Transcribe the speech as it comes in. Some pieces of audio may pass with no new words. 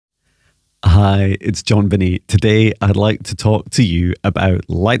Hi, it's Jon Binnie. Today, I'd like to talk to you about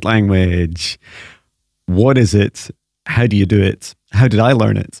light language. What is it? How do you do it? How did I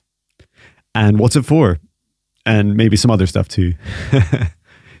learn it? And what's it for? And maybe some other stuff too.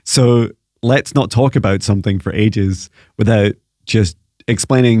 So let's not talk about something for ages without just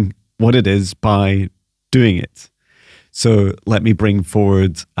explaining what it is by doing it. So let me bring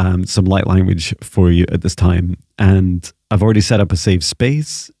forward some light language for you at this time. And I've already set up a safe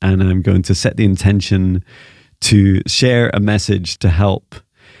space, and I'm going to set the intention to share a message to help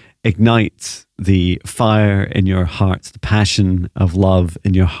ignite the fire in your heart, the passion of love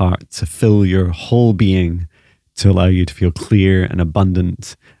in your heart, to fill your whole being, to allow you to feel clear and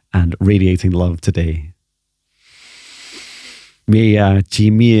abundant and radiating love today. Mea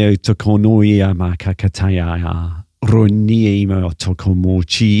chimia tokonoia makakataya. Ronie ma tokomo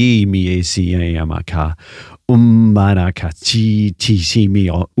chi mi si amaka ummaraka chi si mi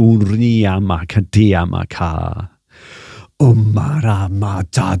urnia makatia maka ummara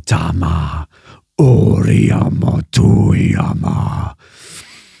matadama oriama tuiama.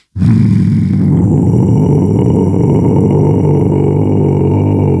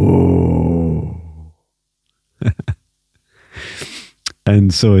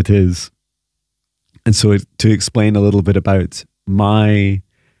 And so it is. And so to explain a little bit about my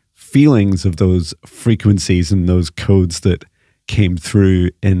feelings of those frequencies and those codes that came through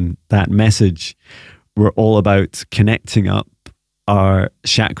in that message, we're all about connecting up our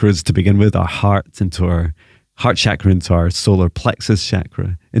chakras to begin with, our heart into our heart chakra, into our solar plexus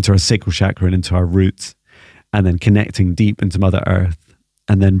chakra, into our sacral chakra, and into our roots, and then connecting deep into Mother Earth,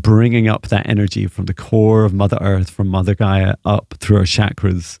 and then bringing up that energy from the core of Mother Earth, from Mother Gaia, up through our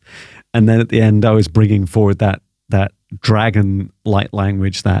chakras. And then at the end, I was bringing forward that dragon light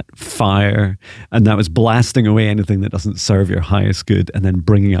language, that fire, and that was blasting away anything that doesn't serve your highest good, and then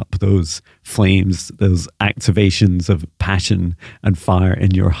bringing up those flames, those activations of passion and fire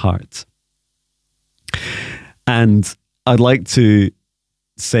in your heart. And I'd like to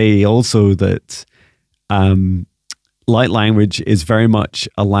say also that light language is very much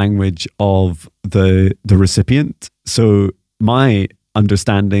a language of the recipient. So my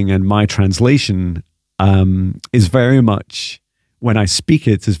understanding and my translation is very much, when I speak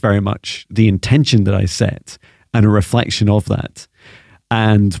it, is very much the intention that I set and a reflection of that.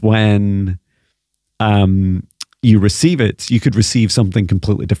 And when you receive it, you could receive something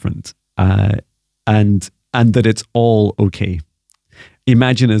completely different, and that it's all okay.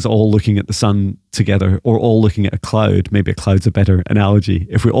 Imagine us all looking at the sun together, or all looking at a cloud. Maybe a cloud's a better analogy.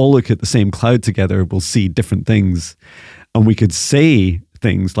 If we all look at the same cloud together, we'll see different things. And we could say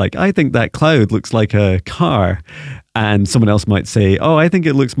things like, I think that cloud looks like a car. And someone else might say, oh, I think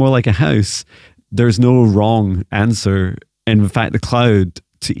it looks more like a house. There's no wrong answer. And in fact, the cloud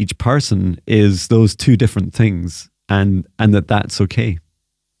to each person is those two different things, and that's okay.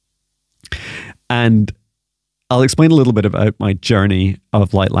 And I'll explain a little bit about my journey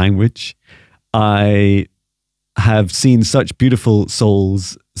of light language. I have seen such beautiful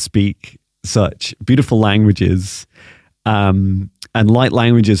souls speak such beautiful languages, and light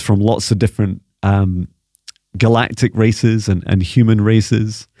languages from lots of different galactic races and human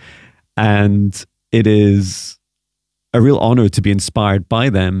races. And it is a real honor to be inspired by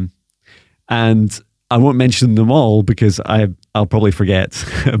them. And I won't mention them all because I'll probably forget.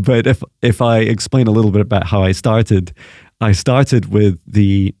 But if I explain a little bit about how I started with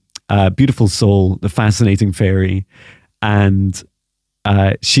the beautiful soul, the fascinating fairy, and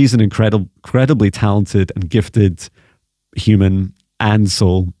she's an incredibly talented and gifted human and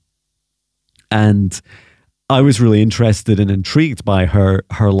soul. And I was really interested and intrigued by her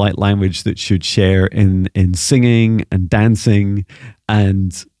light language that she'd share in singing and dancing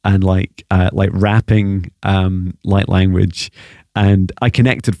and like rapping light language. And I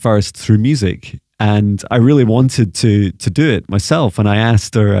connected first through music, and I really wanted to do it myself. And I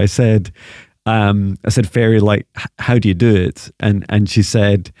asked her, I said, Fairy, like, how do you do it? And she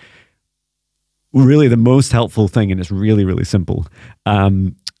said, really the most helpful thing, and it's really, really simple.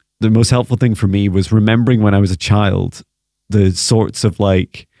 The most helpful thing for me was remembering when I was a child, the sorts of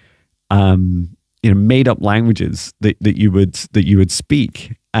like, made up languages that you would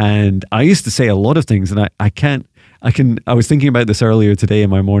speak. And I used to say a lot of things, and I was thinking about this earlier today in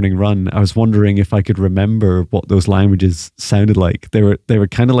my morning run. I was wondering if I could remember what those languages sounded like. They were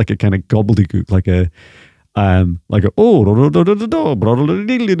kind of like a kind of gobbledygook, like a like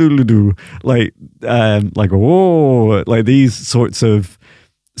these sorts of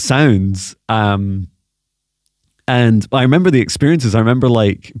sounds. And I remember the experiences. I remember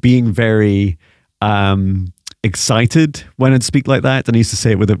like being very excited when I'd speak like that. And I used to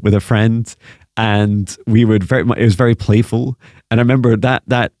say it with a friend, and we would it was very playful. And I remember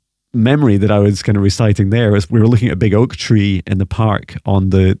that memory that I was kind of reciting there was we were looking at a big oak tree in the park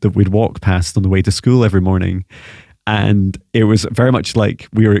that we'd walk past on the way to school every morning. And it was very much like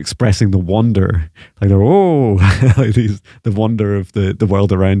we were expressing the wonder, like the wonder of the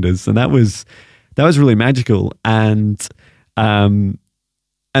world around us. And that was really magical. And so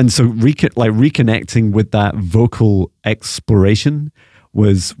reconnecting with that vocal exploration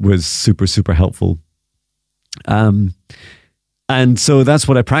was super, super helpful. And so that's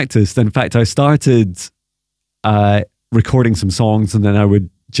what I practiced. In fact, I started recording some songs, and then I would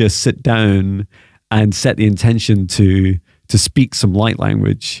just sit down and set the intention to speak some light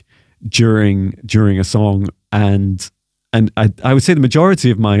language during a song. And I would say the majority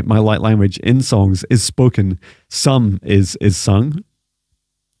of my light language in songs is spoken. Some is sung.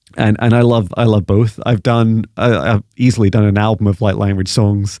 And I love both. I've easily done an album of light language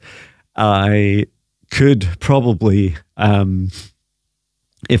songs. I could probably,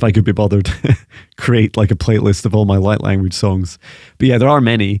 if I could be bothered, create like a playlist of all my light language songs. But yeah, there are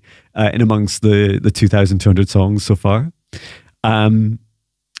many in amongst the 2,200 songs so far. And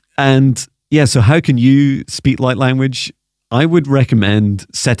yeah, so how can you speak light language? I would recommend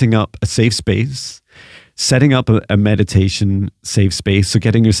setting up a safe space, setting up a meditation safe space. So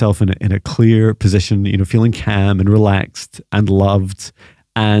getting yourself in a clear position, feeling calm and relaxed and loved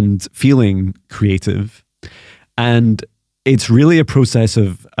and feeling creative. And it's really a process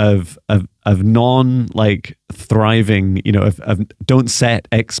of non thriving, of don't set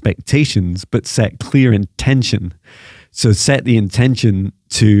expectations, but set clear intention. So set the intention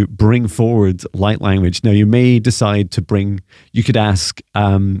to bring forward light language. Now you may decide you could ask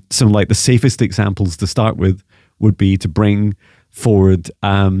some like the safest examples to start with would be to bring forward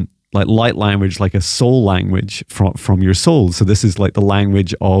like light language, like a soul language from your soul. So this is like the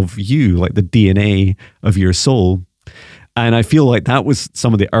language of you, like the DNA of your soul. And I feel like that was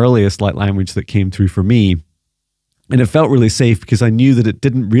some of the earliest light language that came through for me. And it felt really safe because I knew that it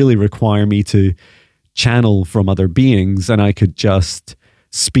didn't really require me to channel from other beings, and I could just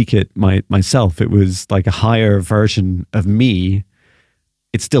speak it myself. It was like a higher version of me.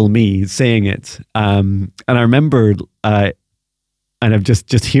 It's still me saying it. And I remember, and I'm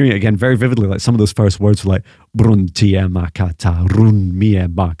just hearing it again very vividly, like some of those first words were like, Bruntia makata, run mie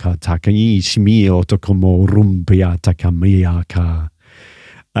makata, kanish mio tokomo rumpiata kamiaka.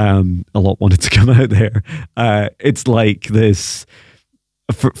 A lot wanted to come out there. It's like this,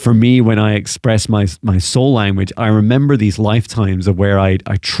 for me, when I express my soul language, I remember these lifetimes of where I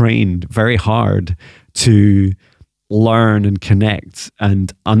trained very hard to learn and connect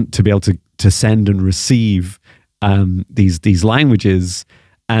and to be able to send and receive these languages,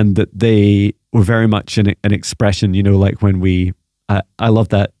 and that they were very much an expression, like when we, I love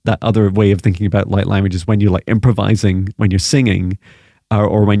that other way of thinking about light language is when you're like improvising, when you're singing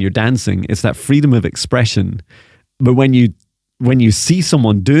or when you're dancing, it's that freedom of expression. But when you see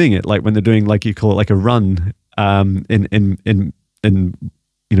someone doing it, like when they're doing, like you call it like a run in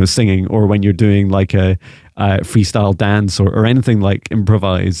singing, or when you're doing like a freestyle dance or anything like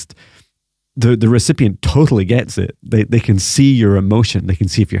improvised, the recipient totally gets it. They can see your emotion. They can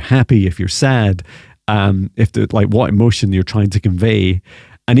see if you're happy, if you're sad, if like what emotion you're trying to convey.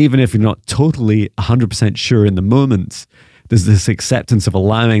 And even if you're not totally 100% sure in the moment, there's this acceptance of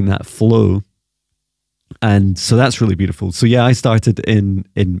allowing that flow. And so that's really beautiful. So yeah, I started in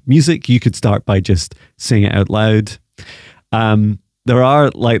music. You could start by just saying it out loud. There are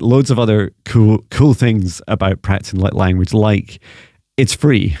like loads of other cool things about practicing light language, like it's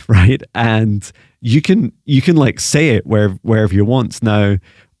free, right? And you can like say it wherever you want. Now,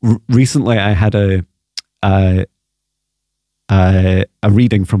 recently I had a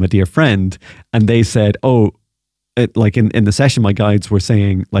reading from a dear friend, and they said, like in the session, my guides were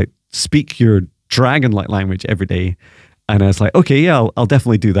saying like, speak your dragon light language every day. And I was like, okay, yeah, I'll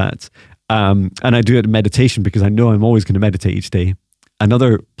definitely do that. And I do it in meditation because I know I'm always going to meditate each day.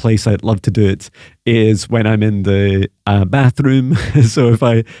 Another place I'd love to do it is when I'm in the bathroom. So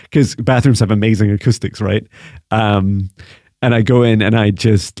because bathrooms have amazing acoustics, right? And I go in and I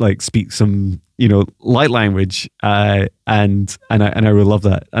just like speak some, light language, and I really love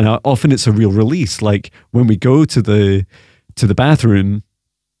that. And often it's a real release. Like when we go to the bathroom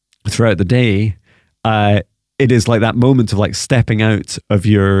throughout the day, it is like that moment of like stepping out of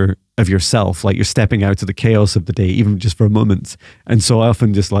yourself, like you're stepping out of the chaos of the day, even just for a moment. And so I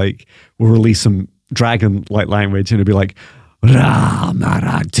often just like will release some dragon light language, and it'll be like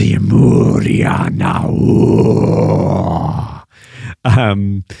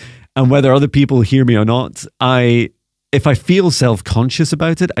And whether other people hear me or not, if I feel self-conscious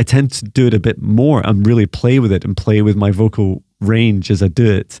about it, I tend to do it a bit more and really play with it and play with my vocal range as I do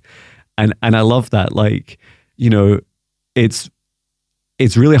it. And I love that. Like, you know, it's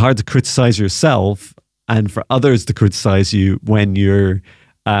really hard to criticize yourself and for others to criticize you when you're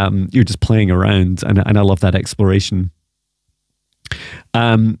just playing around. And I love that exploration.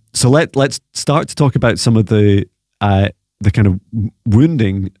 So let's start to talk about some of the kind of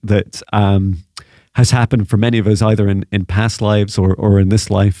wounding that has happened for many of us, either in past lives or in this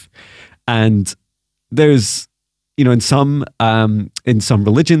life. And there's, you know, in some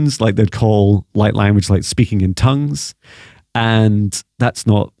religions, like they'd call light language like speaking in tongues. And that's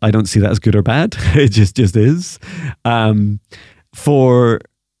not, I don't see that as good or bad. It just is. For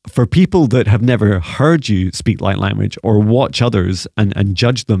people that have never heard you speak light language or watch others and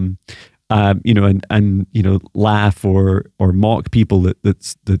judge them, you know, and you know, laugh or mock people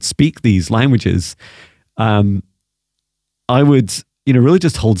that speak these languages, I would, you know, really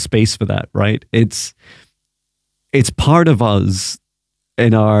just hold space for that, right? It's part of us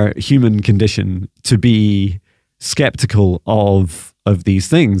in our human condition to be skeptical of these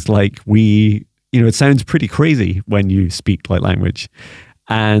things. Like you know, it sounds pretty crazy when you speak light language.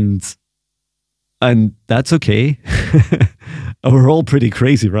 And that's okay. We're all pretty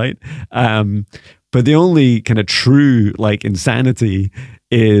crazy, right? But the only kind of true like insanity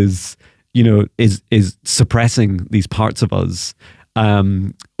is, you know, is suppressing these parts of us,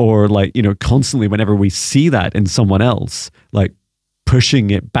 or like, you know, constantly whenever we see that in someone else, like pushing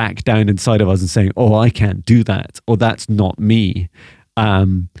it back down inside of us and saying, "Oh, I can't do that," or "That's not me."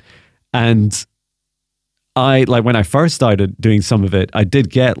 And I, like, when I first started doing some of it, I did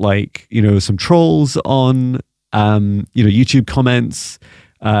get like, you know, some trolls on, you know, YouTube comments.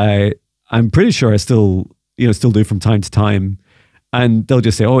 I'm pretty sure I still do from time to time. And they'll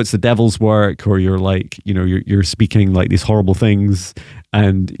just say, "Oh, it's the devil's work," or you're like, you know, you're speaking like these horrible things,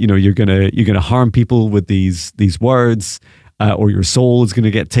 and you know, you're gonna harm people with these words, or your soul is gonna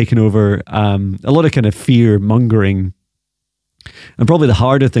get taken over. A lot of kind of fear mongering. And probably the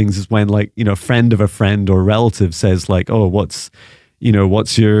harder things is when, like, you know, a friend of a friend or relative says like, "Oh, what's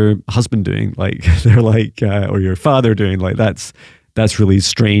your husband doing?" Like they're like, or your father doing, like, that's really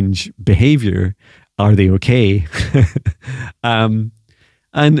strange behavior. Are they okay? And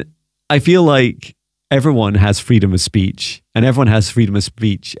I feel like everyone has freedom of speech, and everyone has freedom of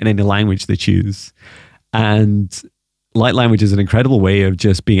speech in any language they choose. And light language is an incredible way of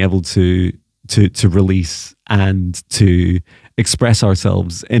just being able to release and to express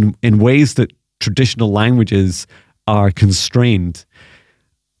ourselves in ways that traditional languages are constrained.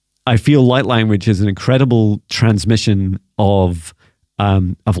 I feel light language is an incredible transmission of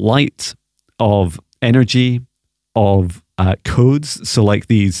light, of energy, of codes. So like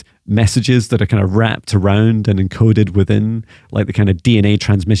these messages that are kind of wrapped around and encoded within, like the kind of DNA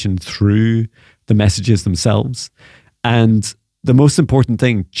transmission through the messages themselves. And the most important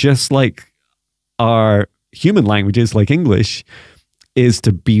thing, just like our human languages like English, is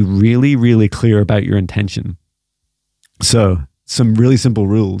to be really, really clear about your intention. So some really simple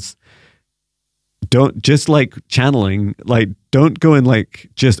rules. Don't, just like channeling, like don't go and like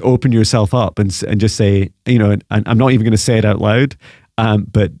just open yourself up and just say, you know, and I'm not even going to say it out loud,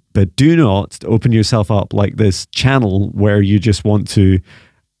 but do not open yourself up like this channel where you just want to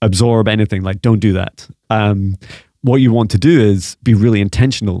absorb anything. Like, don't do that. What you want to do is be really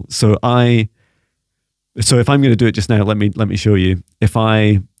intentional. So if I'm going to do it just now, let me show you. If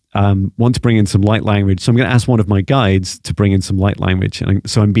I want to bring in some light language, so I'm going to ask one of my guides to bring in some light language. And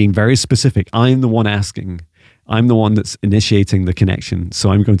so I'm being very specific. I'm the one asking. I'm the one that's initiating the connection.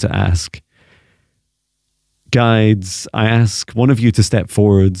 So I'm going to ask, guides, I ask one of you to step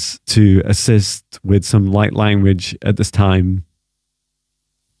forwards to assist with some light language at this time.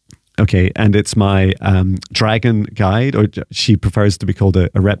 Okay, and it's my dragon guide, or she prefers to be called a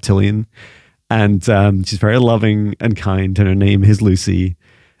reptilian. And she's very loving and kind, and her name is Lucy.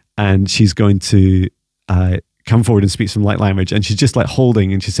 And she's going to come forward and speak some light language. And she's just like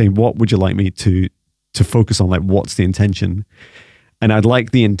holding, and she's saying, "What would you like me to focus on? Like, what's the intention?" And I'd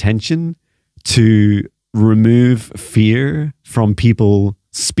like the intention to remove fear from people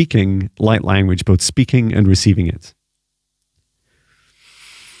speaking light language, both speaking and receiving it.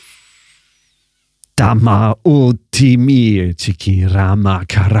 Dama utimi chiki rama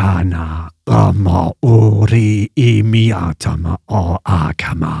karana ama ori imiatama o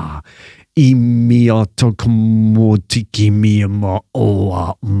akama imiato kumutiki miyama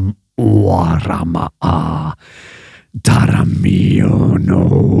oa warama a daramio no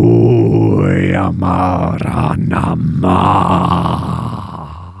yamaranama.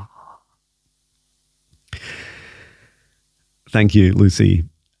 Thank you, Lucy.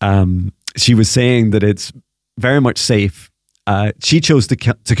 She was saying that it's very much safe. She chose to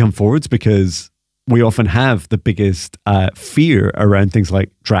come forwards because we often have the biggest fear around things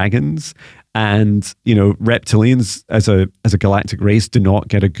like dragons, and reptilians as a galactic race do not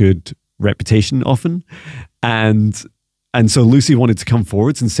get a good reputation often, and so Lucy wanted to come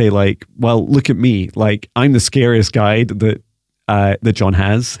forwards and say, like, well, look at me, like I'm the scariest guide that Jon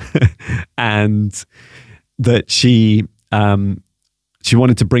has, and that she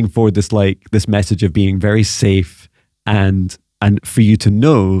wanted to bring forward this message of being very safe, and for you to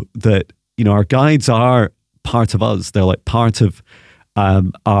know that our guides are part of us. They're like part of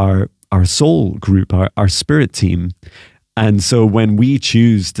our soul group, our spirit team. And so when we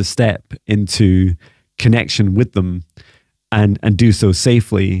choose to step into connection with them and do so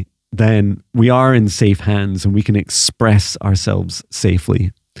safely, then we are in safe hands and we can express ourselves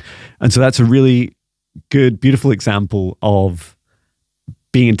safely. And so that's a really good, beautiful example of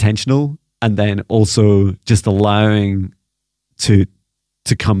being intentional, and then also just allowing to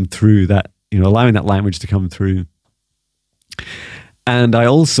come through that, allowing that language to come through. And I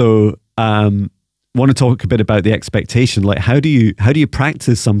also want to talk a bit about the expectation. Like, how do you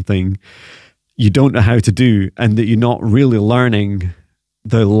practice something you don't know how to do, and that you're not really learning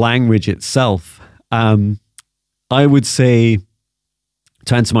the language itself? I would say,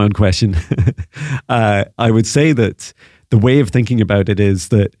 to answer my own question, I would say that the way of thinking about it is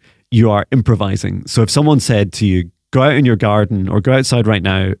that you are improvising. So if someone said to you, go out in your garden or go outside right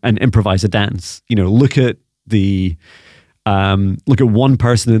now and improvise a dance, look at one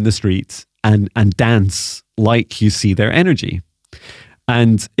person in the street and dance like you see their energy.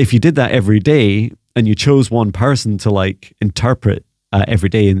 And if you did that every day and you chose one person to like interpret every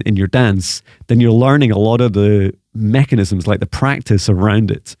day in your dance, then you're learning a lot of the mechanisms, like the practice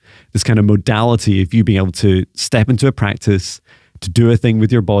around it, this kind of modality of you being able to step into a practice, to do a thing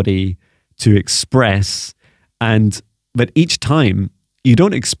with your body, to express. But each time you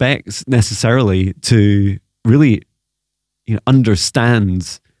don't expect necessarily to really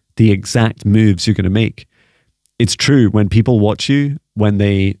understand the exact moves you're going to make. It's true, when people watch you, when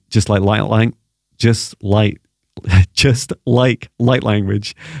they just like light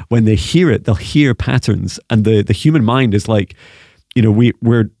language, when they hear it, they'll hear patterns. And the human mind is like,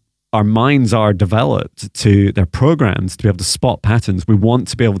 our minds are developed they're programmed to be able to spot patterns. We want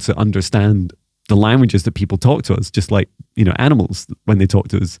to be able to understand the languages that people talk to us, just like, animals when they talk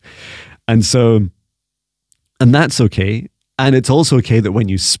to us. And that's okay. And it's also okay that when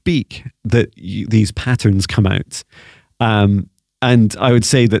you speak, that these patterns come out. And I would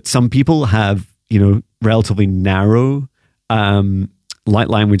say that some people have, relatively narrow light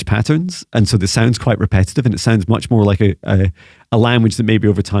language patterns. And so this sounds quite repetitive, and it sounds much more like a language that maybe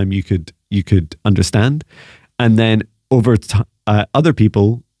over time you could understand. And then other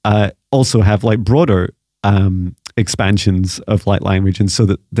people also have like broader expansions of light language. And so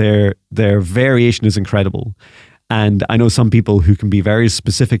that their variation is incredible. And I know some people who can be very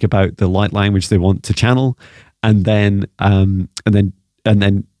specific about the light language they want to channel, and then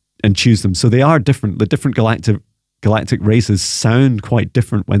choose them. So they are different. The different galactic races sound quite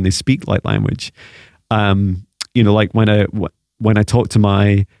different when they speak light language. Like when I talk to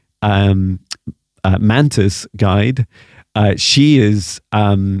my mantis guide, she is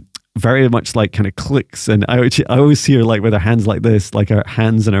very much like kind of clicks, and I always see her like with her hands like this, like her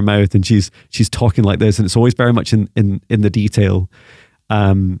hands in her mouth, and she's talking like this, and it's always very much in the detail.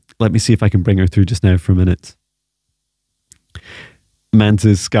 Let me see if I can bring her through just now for a minute.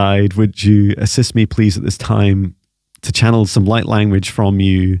 Mantis guide, would you assist me please at this time to channel some light language from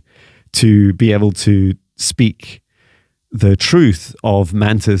you to be able to speak the truth of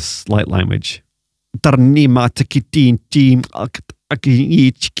mantis light language?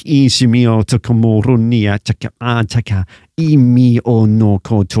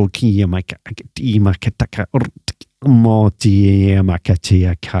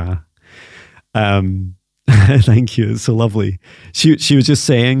 Thank you. It's so lovely. She was just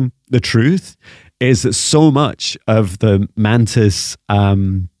saying the truth is that so much of the mantis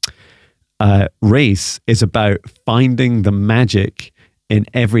race is about finding the magic in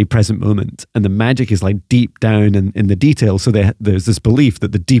every present moment. And the magic is like deep down in the detail. So there's this belief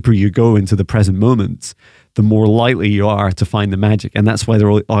that the deeper you go into the present moment, the more likely you are to find the magic. And that's why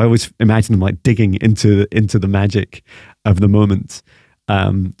I always imagine them like digging into the magic of the moment.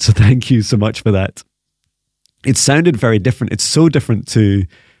 So thank you so much for that. It sounded very different. It's so different to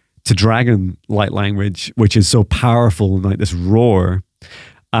dragon light language, which is so powerful and like this roar.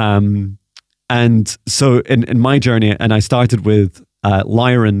 And so in my journey, and I started with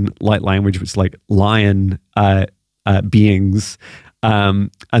Lyran light language, which is like lion. beings, and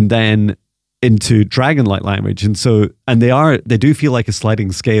then into dragon light language. And so, and they do feel like a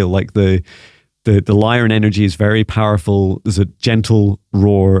sliding scale. Like the lyran energy is very powerful. There's a gentle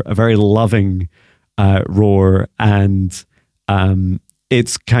roar, a very loving roar, and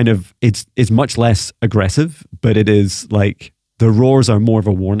it's much less aggressive, but it is like the roars are more of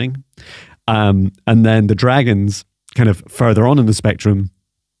a warning. And then the dragons, kind of further on in the spectrum,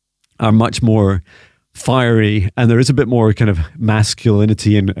 are much more fiery, and there is a bit more kind of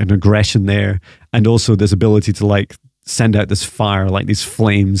masculinity and aggression there, and also this ability to like send out this fire, like these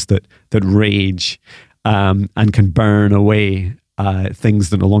flames that rage and can burn away things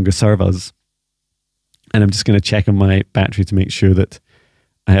that no longer serve us. And I'm just going to check on my battery to make sure that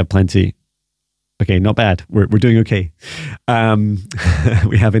I have plenty. Okay, not bad. We're doing okay.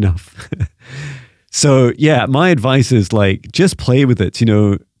 We have enough. So yeah, my advice is like, just play with it. You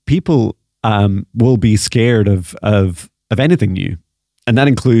know, people will be scared of anything new. And that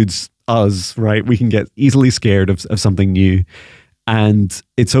includes us, right? We can get easily scared of something new. And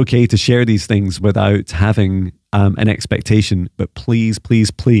it's okay to share these things without having an expectation. But please, please,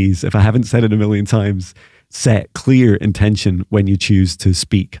 please, if I haven't said it a million times, set clear intention when you choose to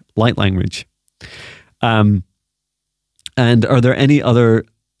speak light language. And is there any other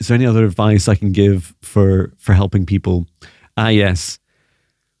advice I can give for helping people? Yes.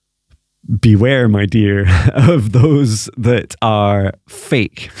 Beware, my dear, of those that are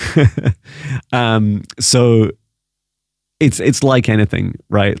fake. So it's like anything,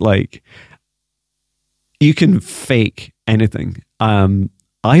 right? Like, you can fake anything.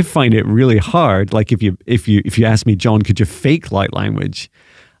 I find it really hard. Like if you ask me, John, could you fake light language?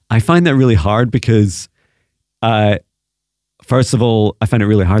 I find that really hard because, first of all, I find it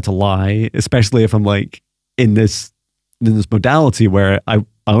really hard to lie, especially if I'm like in this modality where I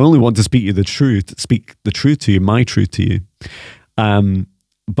only want to speak the truth to you, my truth to you. And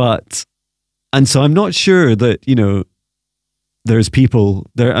so I'm not sure that, you know, there's people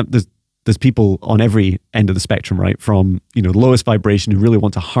there's people on every end of the spectrum, right? From, you know, lowest vibration who really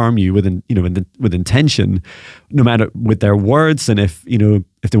want to harm you with intention, no matter with their words. And if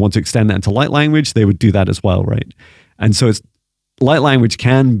they want to extend that into light language, they would do that as well, right? And so light language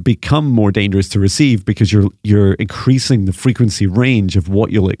can become more dangerous to receive because you're increasing the frequency range of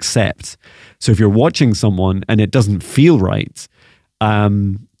what you'll accept. So if you're watching someone and it doesn't feel right,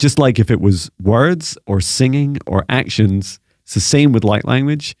 just like if it was words or singing or actions, it's the same with light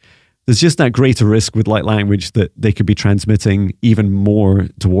language. There's just that greater risk with light language that they could be transmitting even more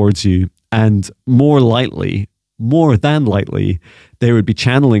towards you, and more than lightly, they would be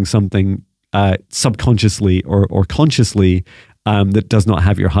channeling something subconsciously or consciously that does not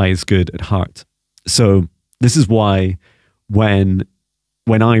have your highest good at heart. So this is why when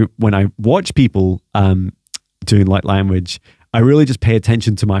I watch people doing light language, I really just pay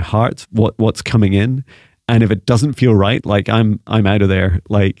attention to my heart, what's coming in. And if it doesn't feel right, like I'm out of there.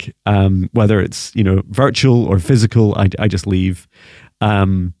 Like whether it's, you know, virtual or physical, I just leave.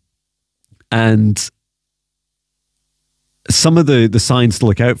 And some of the signs to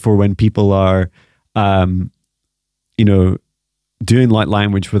look out for when people are, you know, doing light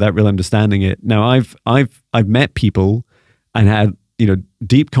language without really understanding it. Now, I've met people and had, you know,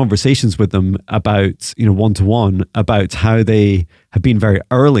 deep conversations with them about, you know, one-to-one, about how they have been very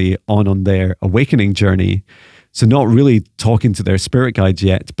early on their awakening journey. So not really talking to their spirit guides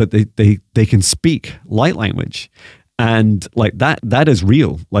yet, but they can speak light language. And like that is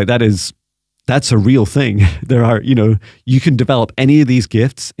real. Like that's a real thing. There are, you know, you can develop any of these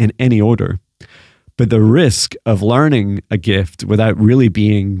gifts in any order. But the risk of learning a gift without really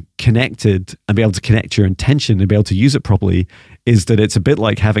being connected and be able to connect your intention and be able to use it properly is that it's a bit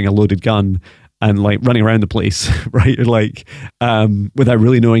like having a loaded gun and like running around the place, right? You're like, without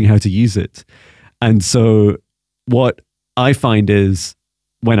really knowing how to use it. And so what I find is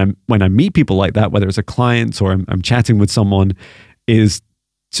when I meet people like that, whether it's a client or I'm chatting with someone, is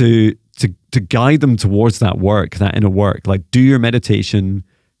to guide them towards that work, that inner work. Like, do your meditation,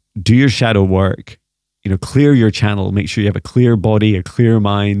 do your shadow work, you know, clear your channel, make sure you have a clear body, a clear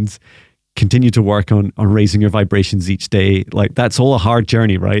mind, continue to work on raising your vibrations each day. Like, that's all a hard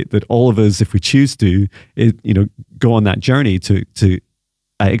journey, right? That all of us, if we choose to, you know, go on that journey to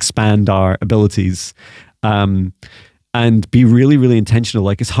expand our abilities, and be really, really intentional.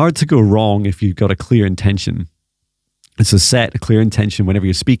 Like, it's hard to go wrong if you've got a clear intention. And so set a clear intention whenever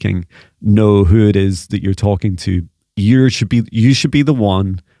you're speaking. Know who it is that you're talking to. You should be the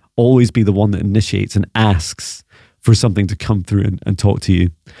one. Always be the one that initiates and asks for something to come through and talk to you.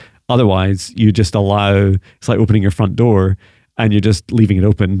 Otherwise, you just allow, it's like opening your front door and you're just leaving it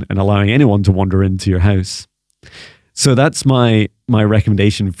open and allowing anyone to wander into your house. So that's my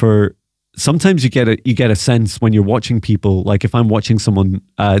recommendation for. Sometimes you get a sense when you're watching people, like if I'm watching someone,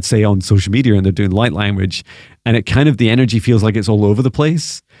 say on social media and they're doing light language, and it kind of, the energy feels like it's all over the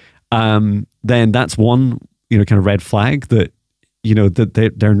place. Then that's one, kind of red flag that,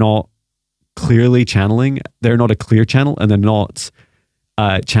 that they're not clearly channeling. They're not a clear channel, and they're not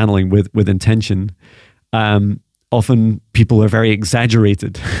channeling with intention. Often people are very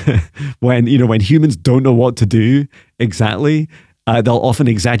exaggerated when humans don't know what to do exactly. They'll often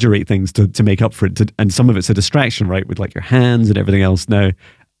exaggerate things to make up for it. And some of it's a distraction, right? With like your hands and everything else. Now,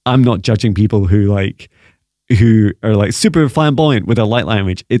 I'm not judging people who are like super flamboyant with their light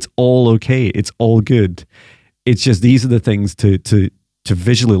language. It's all okay. It's all good. It's just, these are the things to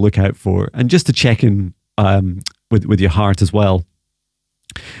visually look out for, and just to check in with your heart as well.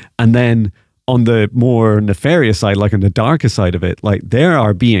 And then on the more nefarious side, like on the darker side of it, like there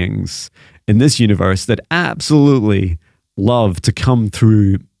are beings in this universe that absolutely love to come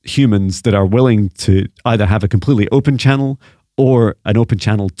through humans that are willing to either have a completely open channel or an open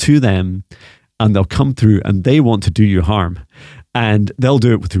channel to them, and they'll come through and they want to do you harm. And they'll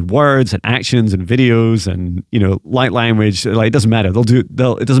do it through words and actions and videos and, light language. Like, it doesn't matter. It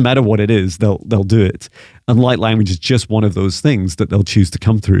doesn't matter what it is. They'll do it. And light language is just one of those things that they'll choose to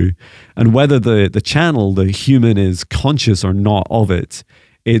come through. And whether the channel, the human, is conscious or not of it,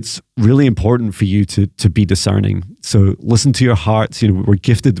 it's really important for you to be discerning. So listen to your heart. We're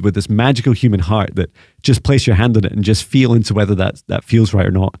gifted with this magical human heart that just place your hand on it and just feel into whether that feels right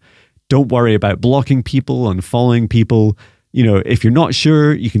or not. Don't worry about blocking people and following people. If you're not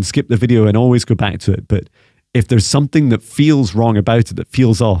sure, you can skip the video and always go back to it. But if there's something that feels wrong about it, that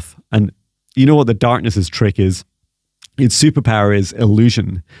feels off, and you know what the darkness's trick is? Its superpower is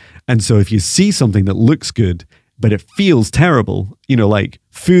illusion. And so if you see something that looks good, but it feels terrible, like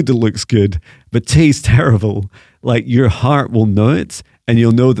food that looks good, but tastes terrible, like your heart will know it, and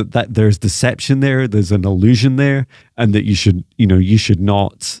you'll know that there's deception there, there's an illusion there, and that you should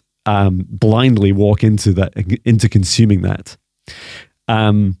not blindly walk into consuming that.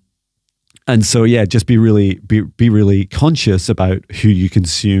 And so, yeah, just be really conscious about who you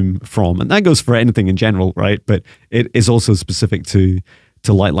consume from. And that goes for anything in general, right? But it is also specific to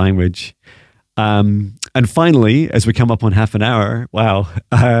light language. And finally, as we come up on half an hour, wow,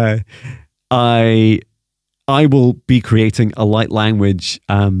 I will be creating a light language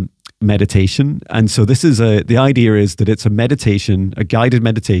meditation. And so this is the idea is that it's a meditation, a guided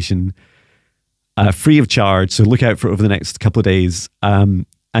meditation, free of charge. So look out for it over the next couple of days.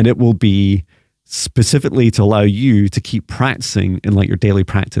 And it will be specifically to allow you to keep practicing in like your daily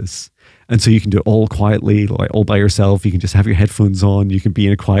practice. And so you can do it all quietly, like all by yourself. You can just have your headphones on. You can be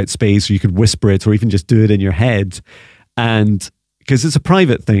in a quiet space, or you could whisper it, or even just do it in your head. And because it's a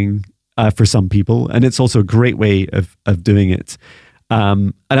private thing for some people, and it's also a great way of doing it.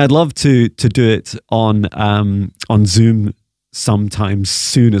 And I'd love to do it on Zoom sometime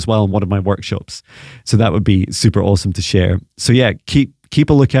soon as well in one of my workshops. So that would be super awesome to share. So yeah, keep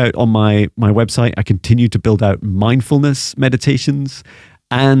a lookout on my website. I continue to build out mindfulness meditations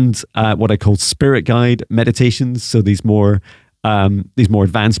and what I call spirit guide meditations. So these more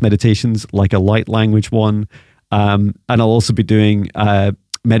advanced meditations, like a light language one. And I'll also be doing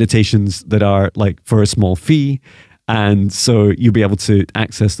meditations that are like for a small fee. And so you'll be able to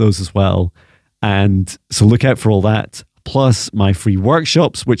access those as well. And so look out for all that. Plus my free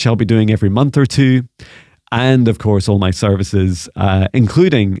workshops, which I'll be doing every month or two. And of course, all my services,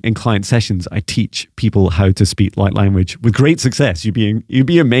 including in client sessions, I teach people how to speak light language with great success. You'd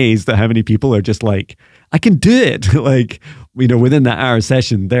be amazed at how many people are just like, I can do it. Like, within that hour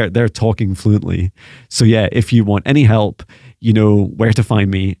session, they're talking fluently. So yeah, if you want any help, you know where to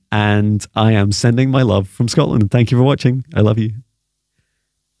find me. And I am sending my love from Scotland. Thank you for watching. I love you.